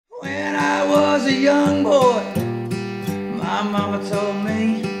a young boy, my mama told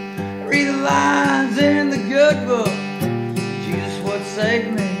me, read the lines in the good book, Jesus would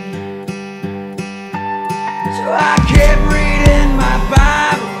save me. So I kept reading my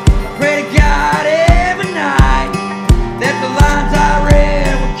Bible, pray to God every night that the lines I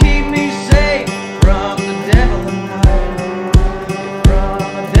read would keep me safe from the devil tonight, from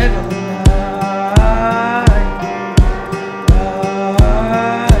the devil tonight.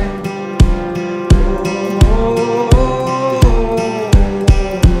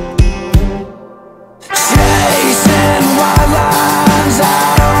 Chasing white lines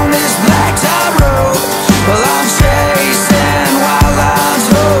out on this blacktop road. Well, I'm chasing white lines,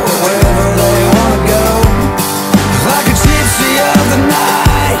 oh, wherever they wanna go. Like a gypsy of the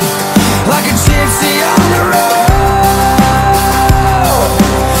night, like a gypsy on the road.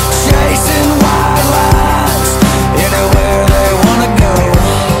 Chasing white lines, anywhere they wanna go.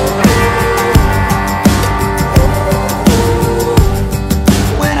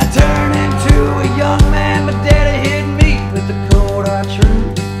 When I turned into a young man, my daddy hit me with the cold hard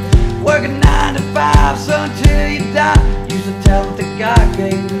truth. Working 9 to 5, son, till you die. Use the talent that God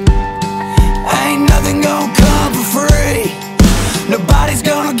gave you.